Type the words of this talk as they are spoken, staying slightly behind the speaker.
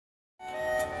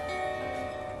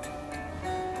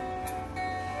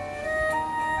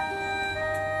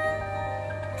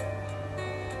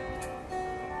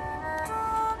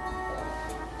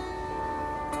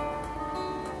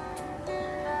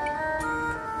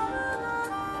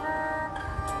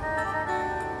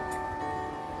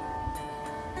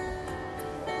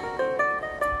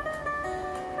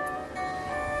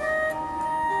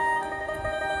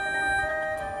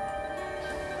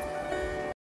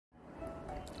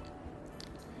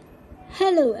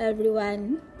Hello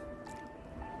everyone.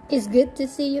 It's good to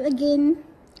see you again.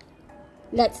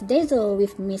 Let's dazzle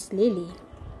with Miss Lily.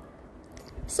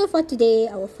 So for today,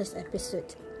 our first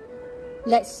episode,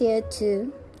 let's hear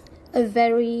to a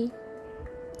very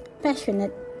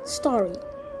passionate story.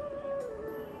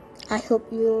 I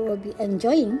hope you will be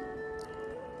enjoying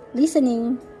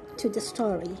listening to the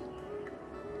story.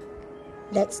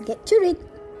 Let's get to it.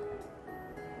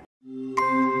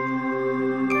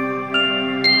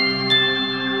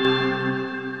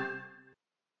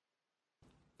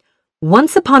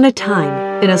 Once upon a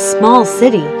time, in a small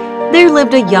city, there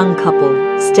lived a young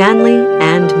couple, Stanley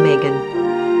and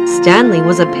Megan. Stanley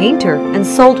was a painter and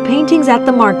sold paintings at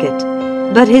the market,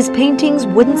 but his paintings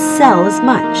wouldn't sell as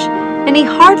much, and he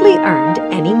hardly earned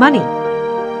any money.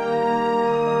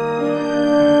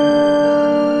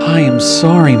 I am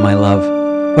sorry, my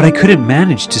love, but I couldn't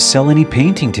manage to sell any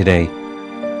painting today.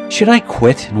 Should I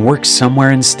quit and work somewhere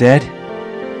instead?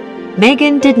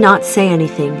 Megan did not say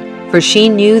anything, for she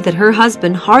knew that her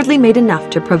husband hardly made enough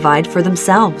to provide for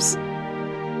themselves.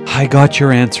 I got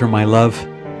your answer, my love.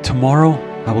 Tomorrow,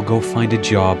 I will go find a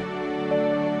job.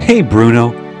 Hey,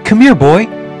 Bruno, come here, boy.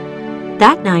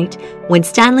 That night, when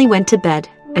Stanley went to bed,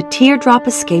 a teardrop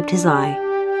escaped his eye.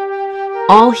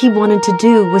 All he wanted to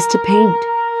do was to paint,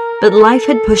 but life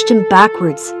had pushed him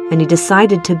backwards, and he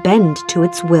decided to bend to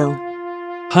its will.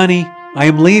 Honey, I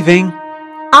am leaving.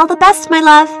 All the best, my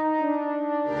love.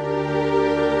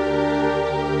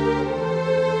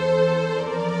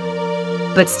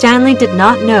 But Stanley did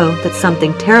not know that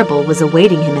something terrible was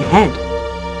awaiting him ahead.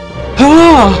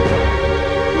 Ah!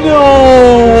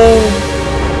 No!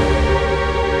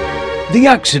 The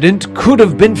accident could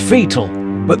have been fatal,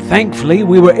 but thankfully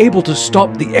we were able to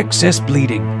stop the excess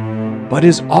bleeding. But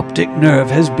his optic nerve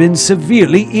has been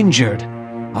severely injured.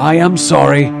 I am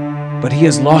sorry, but he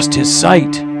has lost his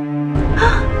sight.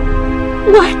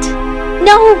 What?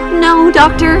 No,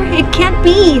 doctor, it can't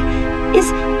be.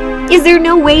 Is there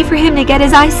no way for him to get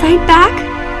his eyesight back?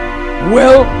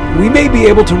 Well, we may be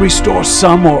able to restore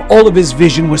some or all of his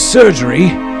vision with surgery.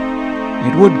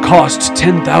 It would cost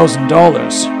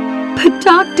 $10,000. But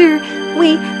doctor,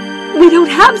 we don't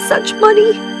have such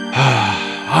money.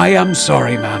 I am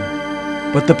sorry,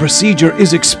 ma'am, but the procedure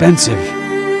is expensive,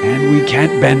 and we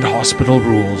can't bend hospital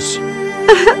rules.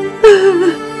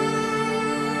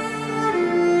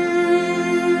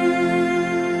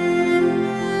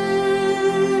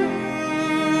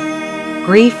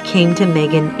 Grief came to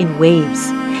Megan in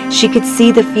waves. She could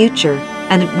see the future,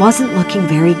 and it wasn't looking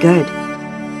very good.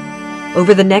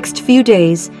 Over the next few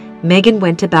days, Megan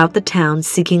went about the town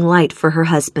seeking light for her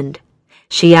husband.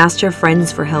 She asked her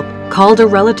friends for help, called her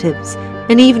relatives,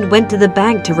 and even went to the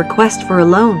bank to request for a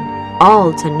loan,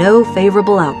 all to no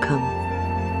favorable outcome.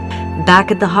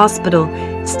 Back at the hospital,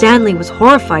 Stanley was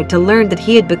horrified to learn that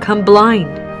he had become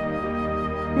blind.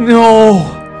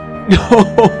 No!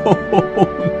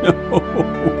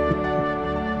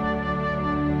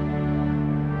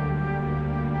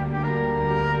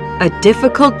 A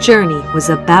difficult journey was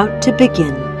about to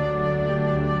begin.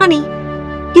 Honey,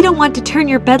 you don't want to turn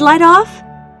your bed light off?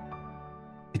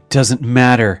 It doesn't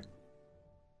matter.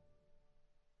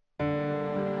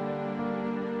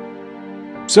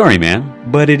 Sorry, ma'am,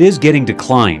 but it is getting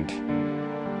declined.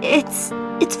 It's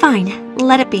fine.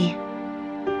 Let it be.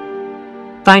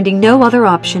 Finding no other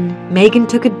option, Megan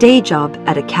took a day job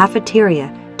at a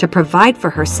cafeteria to provide for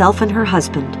herself and her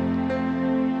husband.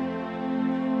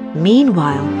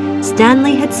 Meanwhile,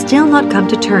 Stanley had still not come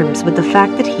to terms with the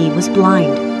fact that he was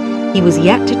blind. He was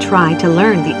yet to try to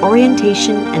learn the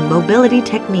orientation and mobility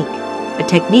technique, a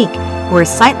technique where a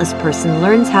sightless person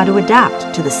learns how to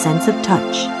adapt to the sense of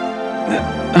touch.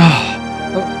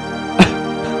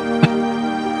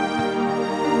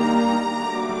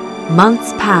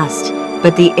 Months passed,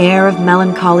 but the air of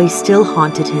melancholy still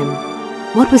haunted him.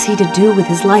 What was he to do with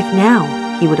his life now,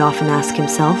 he would often ask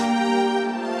himself.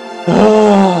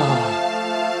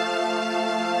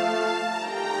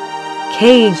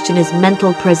 Caged in his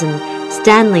mental prison,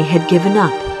 Stanley had given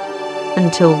up.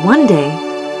 Until one day...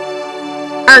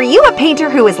 Are you a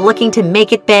painter who is looking to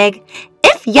make it big?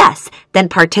 If yes, then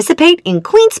participate in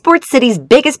Queensport City's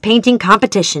biggest painting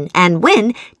competition and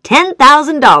win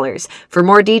 $10,000. For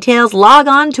more details, log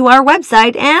on to our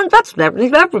website and...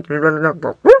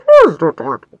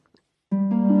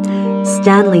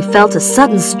 Stanley felt a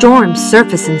sudden storm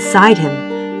surface inside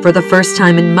him. For the first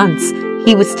time in months,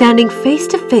 he was standing face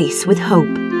to face with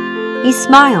hope. He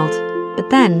smiled, but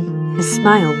then his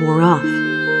smile wore off.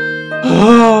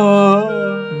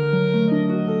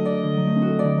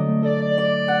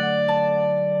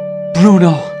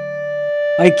 Bruno,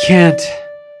 I can't.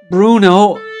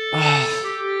 Bruno.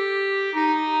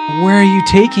 Where are you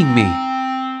taking me?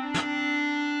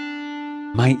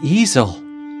 My easel.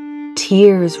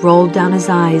 Tears rolled down his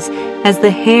eyes as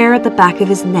the hair at the back of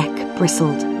his neck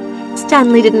bristled.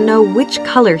 Stanley didn't know which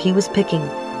color he was picking,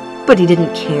 but he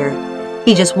didn't care.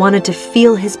 He just wanted to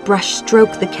feel his brush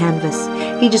stroke the canvas.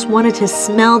 He just wanted to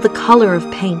smell the color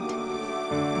of paint.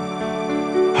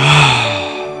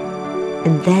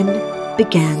 And then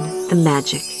began the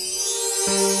magic.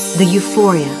 The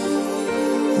euphoria.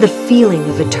 The feeling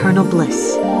of eternal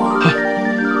bliss.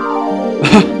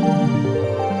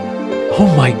 Oh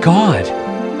my God!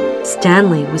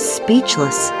 Stanley was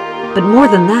speechless, but more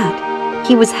than that,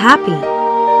 he was happy.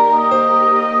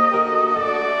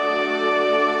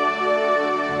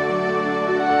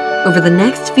 Over the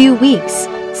next few weeks,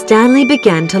 Stanley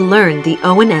began to learn the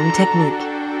O&M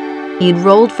technique. He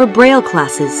enrolled for Braille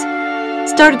classes,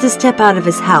 started to step out of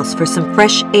his house for some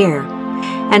fresh air,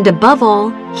 and above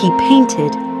all, he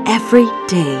painted every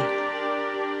day.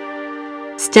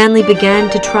 Stanley began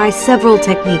to try several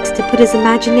techniques to put his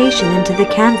imagination into the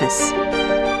canvas.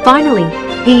 Finally,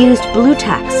 he used blue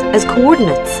tacks as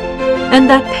coordinates, and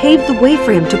that paved the way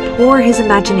for him to pour his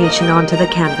imagination onto the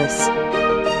canvas.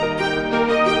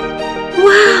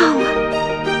 Wow!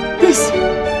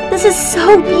 This is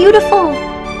so beautiful!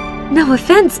 No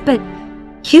offense, but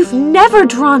you've never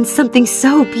drawn something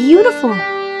so beautiful.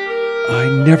 I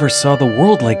never saw the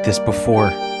world like this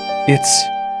before.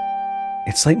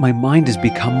 It's like my mind has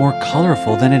become more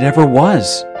colorful than it ever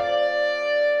was.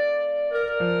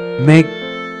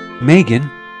 Megan,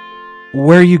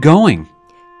 where are you going?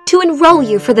 To enroll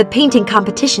you for the painting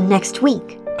competition next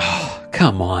week. Oh,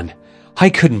 come on. I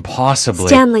couldn't possibly.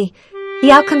 Stanley,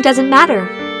 the outcome doesn't matter.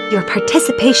 Your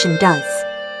participation does.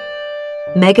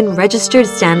 Megan registered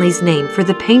Stanley's name for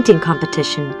the painting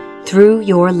competition through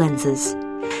your lenses.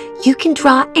 You can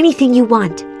draw anything you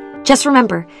want. Just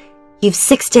remember, you've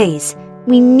 6 days.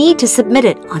 We need to submit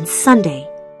it on Sunday.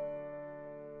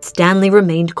 Stanley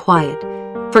remained quiet,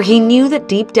 for he knew that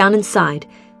deep down inside,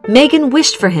 Megan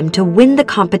wished for him to win the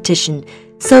competition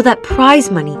so that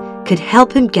prize money could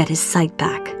help him get his sight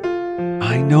back.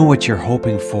 I know what you're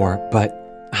hoping for,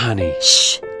 but, honey...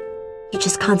 Shh! You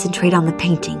just concentrate on the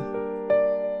painting.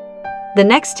 The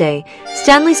next day,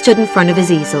 Stanley stood in front of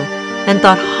his easel and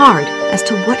thought hard as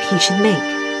to what he should make.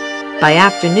 By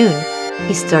afternoon,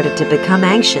 he started to become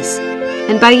anxious,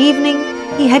 and by evening,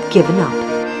 he had given up.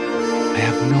 I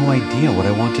have no idea what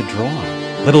I want to draw,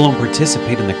 let alone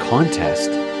participate in the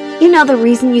contest. You know the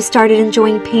reason you started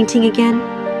enjoying painting again?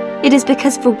 It is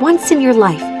because for once in your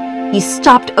life, you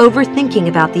stopped overthinking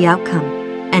about the outcome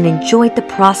and enjoyed the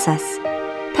process.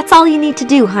 That's all you need to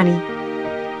do, honey.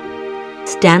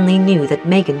 Stanley knew that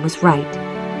Megan was right.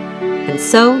 And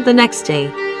so, the next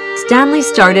day, Stanley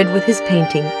started with his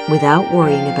painting without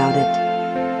worrying about it.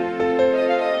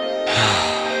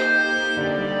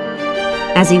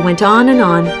 As he went on and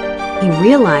on, he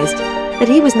realized that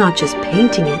he was not just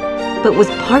painting it, but was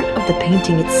part of the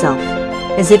painting itself,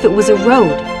 as if it was a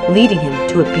road leading him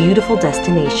to a beautiful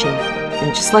destination.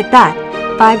 And just like that,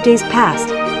 5 days passed,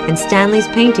 and Stanley's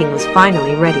painting was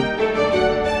finally ready.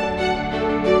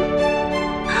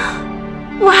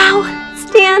 Wow,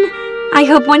 Stan! I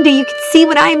hope one day you can see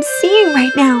what I am seeing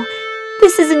right now.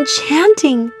 This is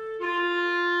enchanting.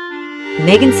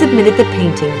 Megan submitted the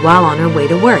painting while on her way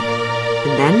to work,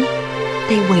 and then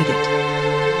they waited.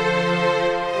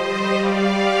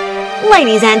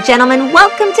 Ladies and gentlemen,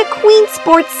 welcome to Queen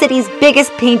Sports City's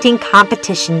biggest painting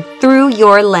competition, Through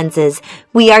Your Lenses.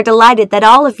 We are delighted that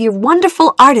all of your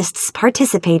wonderful artists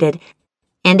participated.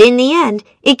 And in the end,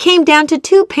 it came down to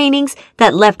 2 paintings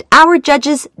that left our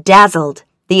judges dazzled.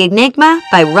 The Enigma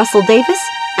by Russell Davis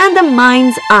and The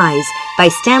Mind's Eyes by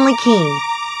Stanley Keene.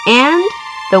 And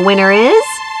the winner is...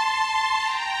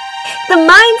 The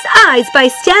Mind's Eyes by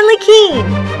Stanley Keene!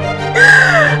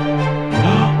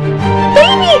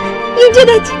 Baby! You did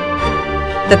it!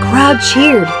 The crowd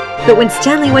cheered, but when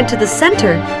Stanley went to the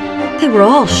center, they were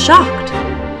all shocked.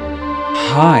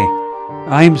 Hi,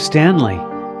 I'm Stanley.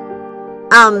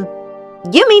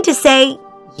 You mean to say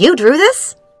you drew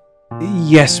this?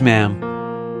 Yes, ma'am.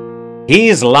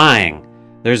 He's lying.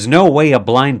 There's no way a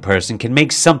blind person can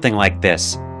make something like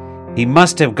this. He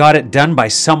must have got it done by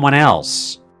someone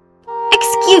else.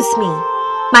 Excuse me.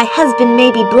 My husband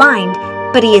may be blind,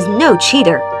 but he is no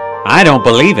cheater. I don't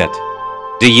believe it.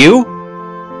 Do you?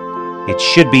 It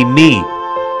should be me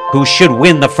who should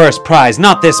win the first prize,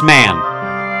 not this man.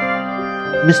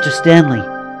 Mr. Stanley,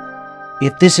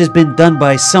 if this has been done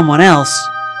by someone else...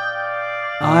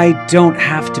 I don't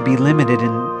have to be limited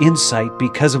in insight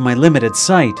because of my limited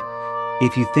sight.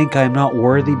 If you think I am not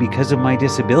worthy because of my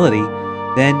disability,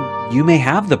 then you may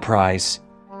have the prize.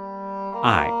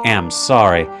 I am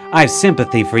sorry. I've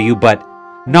sympathy for you, but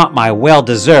not my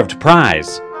well-deserved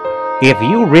prize. If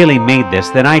you really made this,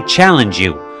 then I challenge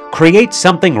you. Create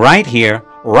something right here,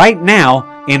 right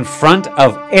now, in front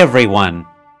of everyone.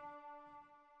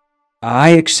 I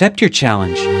accept your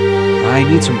challenge. I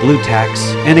need some blue tacks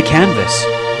and a canvas.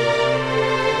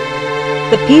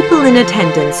 The people in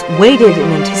attendance waited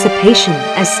in anticipation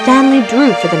as Stanley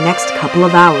drew for the next couple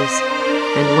of hours.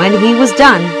 And when he was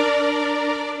done,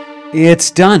 It's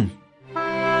done.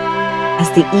 as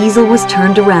the easel was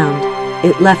turned around,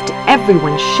 it left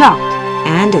everyone shocked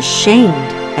and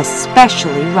ashamed,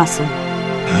 especially Russell.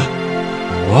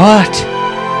 What?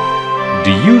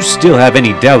 Do you still have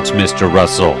any doubts, Mr.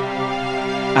 Russell?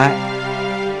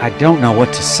 I don't know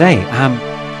what to say. I'm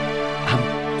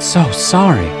so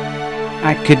sorry.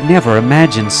 I could never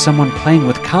imagine someone playing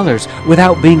with colors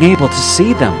without being able to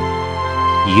see them.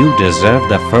 You deserve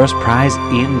the first prize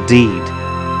indeed.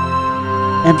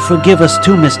 And forgive us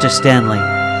too, Mr. Stanley,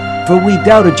 for we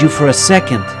doubted you for a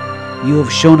second. You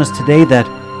have shown us today that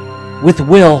with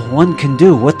will, one can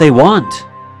do what they want.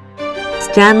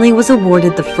 Stanley was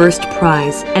awarded the first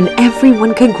prize, and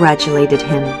everyone congratulated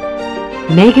him.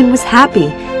 Megan was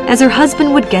happy, as her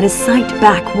husband would get his sight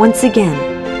back once again.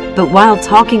 But while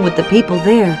talking with the people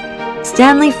there,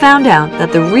 Stanley found out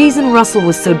that the reason Russell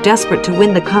was so desperate to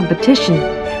win the competition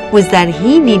was that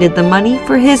he needed the money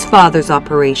for his father's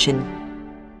operation.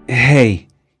 Hey,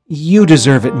 you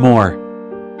deserve it more.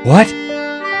 What?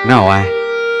 No,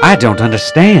 I don't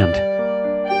understand.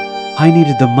 I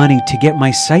needed the money to get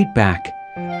my sight back,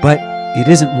 but it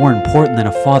isn't more important than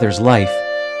a father's life.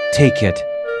 Take it.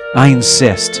 I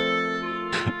insist.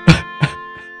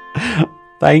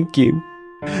 Thank you.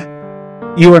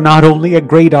 You are not only a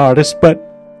great artist, but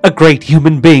a great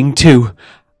human being, too.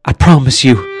 I promise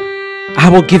you, I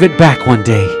will give it back one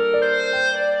day.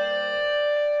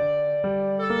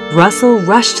 Russell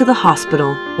rushed to the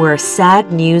hospital, where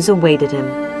sad news awaited him.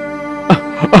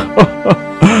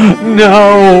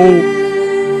 No!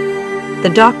 The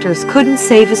doctors couldn't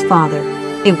save his father.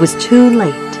 It was too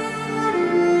late.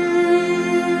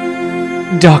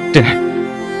 Doctor,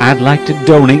 I'd like to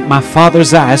donate my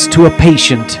father's eyes to a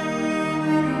patient.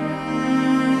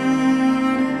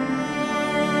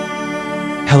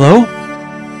 Hello?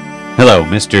 Hello,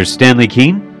 Mr. Stanley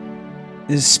Keene?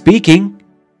 Speaking.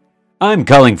 I'm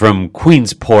calling from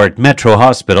Queensport Metro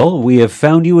Hospital. We have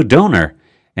found you a donor,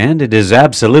 and it is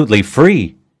absolutely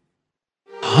free.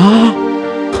 Huh?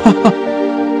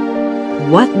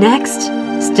 What next?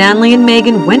 Stanley and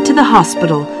Megan went to the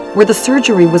hospital, where the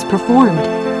surgery was performed,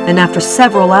 and after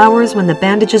several hours when the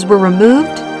bandages were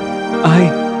removed,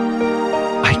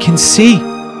 I can see.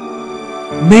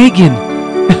 Megan!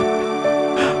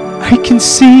 I can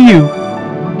see you.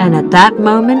 and at that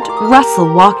moment,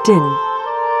 Russell walked in.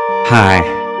 Hi,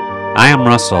 I am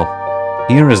Russell.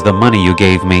 Here is the money you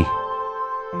gave me.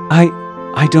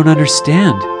 I don't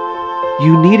understand.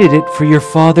 You needed it for your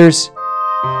father's...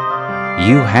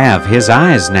 You have his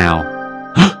eyes now.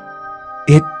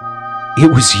 It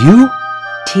was you?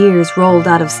 Tears rolled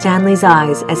out of Stanley's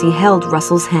eyes as he held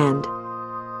Russell's hand.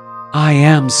 I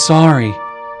am sorry.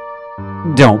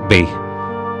 Don't be.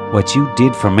 What you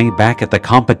did for me back at the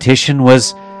competition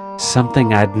was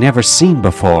something I'd never seen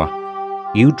before.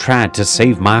 You tried to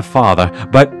save my father,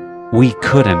 but we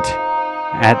couldn't.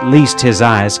 At least his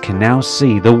eyes can now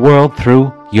see the world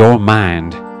through your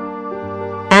mind.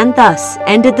 And thus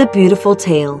ended the beautiful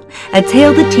tale, a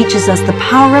tale that teaches us the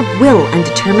power of will and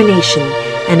determination,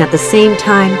 and at the same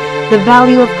time, the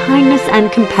value of kindness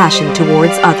and compassion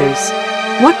towards others.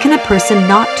 What can a person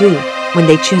not do when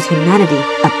they choose humanity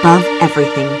above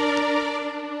everything?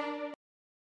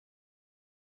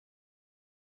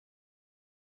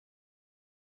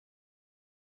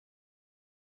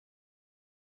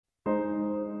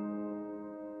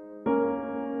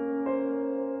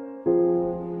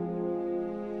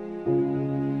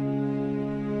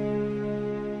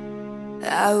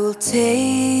 I will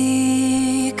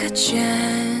take a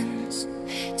chance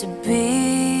to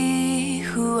be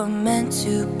who I'm meant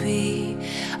to be.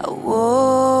 I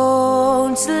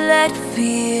won't let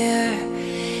fear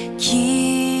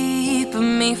keep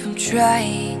me from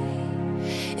trying.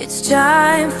 It's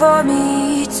time for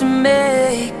me to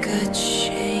make a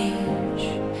change,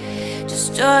 to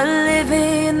start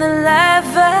living the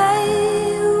life I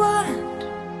want.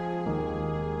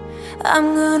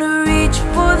 I'm gonna reach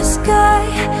for the sky,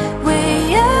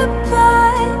 way up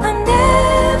high. I'm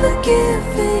never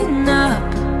giving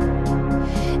up.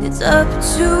 It's up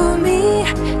to me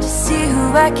to see who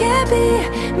I can be,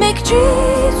 make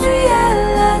dreams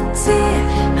reality.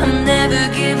 I'm never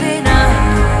giving up.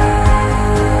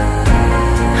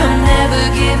 I'm never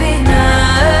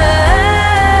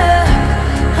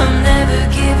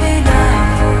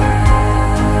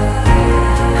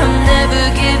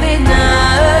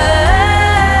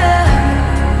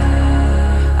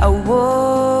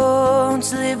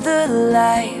won't live the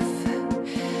life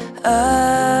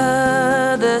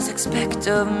others expect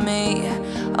of me.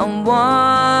 I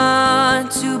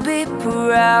want to be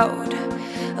proud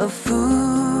of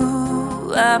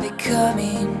who I'm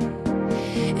becoming.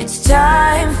 It's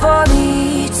time for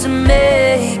me to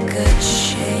make a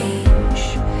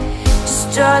change, to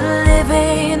start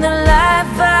living the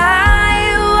life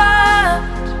I want.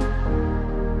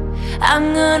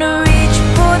 I'm gonna reach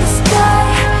for the sky,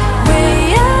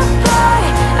 way up high.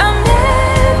 I'm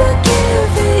never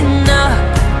giving up.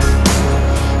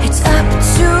 It's up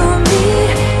to me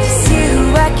to see who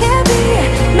I can be,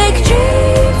 make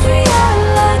dreams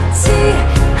reality.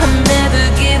 I'm never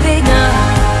giving up.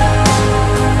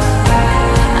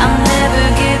 I'm never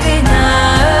giving up.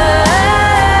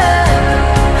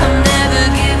 I'm never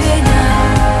giving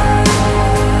up.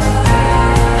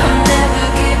 I'm never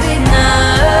giving up.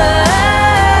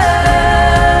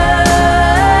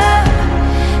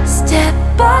 Step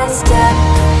by step,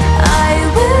 I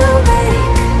will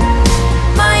make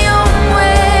my own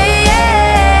way,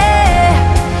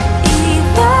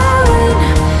 even when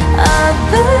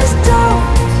others don't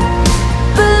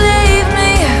believe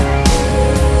me.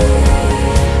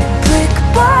 Brick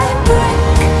by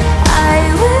brick, I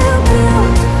will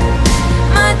build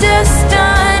my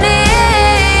destiny.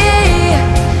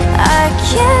 I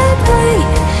can't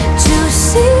wait to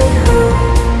see who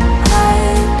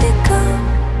I've become.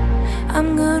 I'm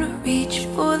gonna reach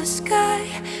for the sky,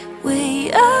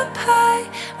 way up high.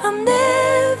 I'm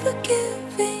never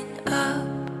giving up.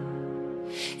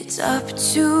 It's up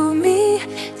to me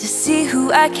to see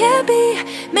who I can be,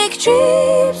 make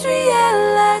dreams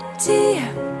reality.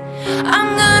 I'm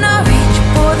gonna reach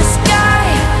for the sky,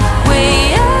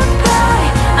 way up high.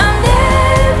 I'm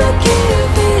never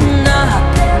giving up.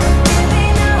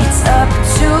 It's up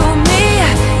to me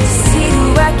to see who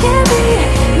I can be,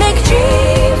 make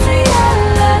dreams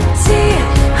reality.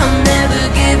 I'm never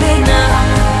giving up.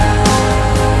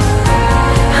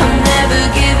 I'm never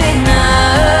giving up.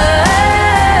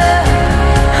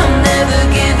 I'm never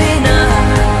giving up.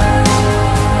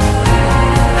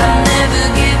 I'm never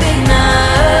giving up.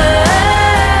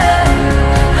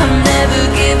 I'm never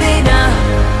giving up.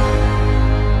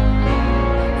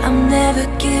 I'm never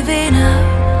giving up.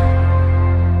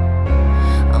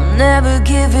 I'm never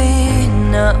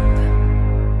giving up.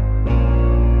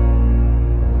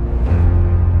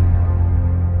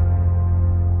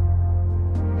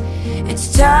 It's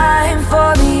time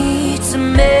for me to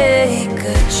make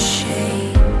a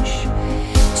change,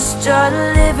 to start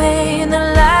living the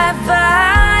life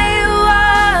I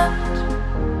want.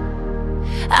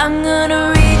 I'm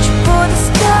gonna reach for the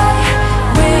sky,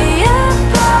 way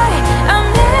up high. I'm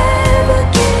never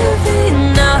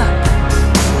giving up.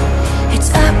 It's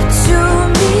up to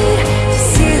me to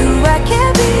see who I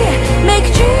can be, make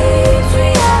dreams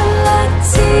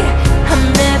reality. I'm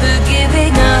never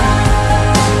giving up.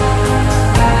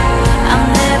 I'm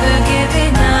never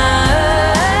giving up.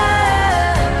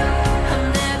 I'm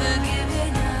never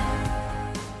giving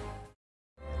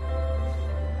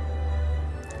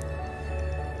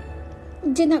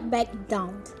up. Do not back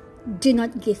down. Do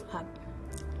not give up.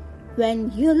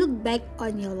 When you look back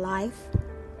on your life,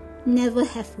 never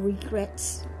have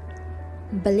regrets.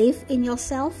 Believe in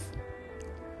yourself.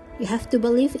 You have to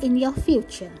believe in your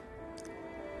future,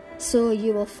 so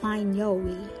you will find your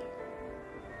way.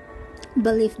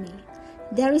 Believe me,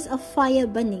 there is a fire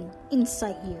burning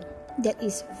inside you that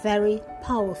is very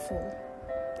powerful,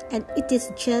 and it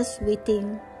is just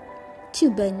waiting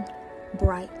to burn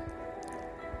bright.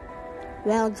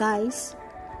 Well, guys,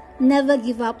 never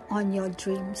give up on your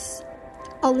dreams.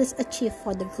 Always achieve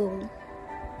for the goal.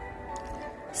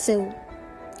 So,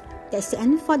 that's the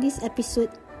end for this episode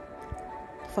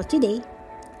for today.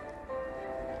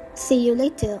 See you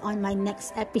later on my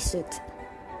next episode.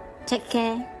 Take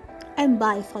care and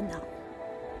bye for now.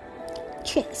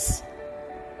 Cheers.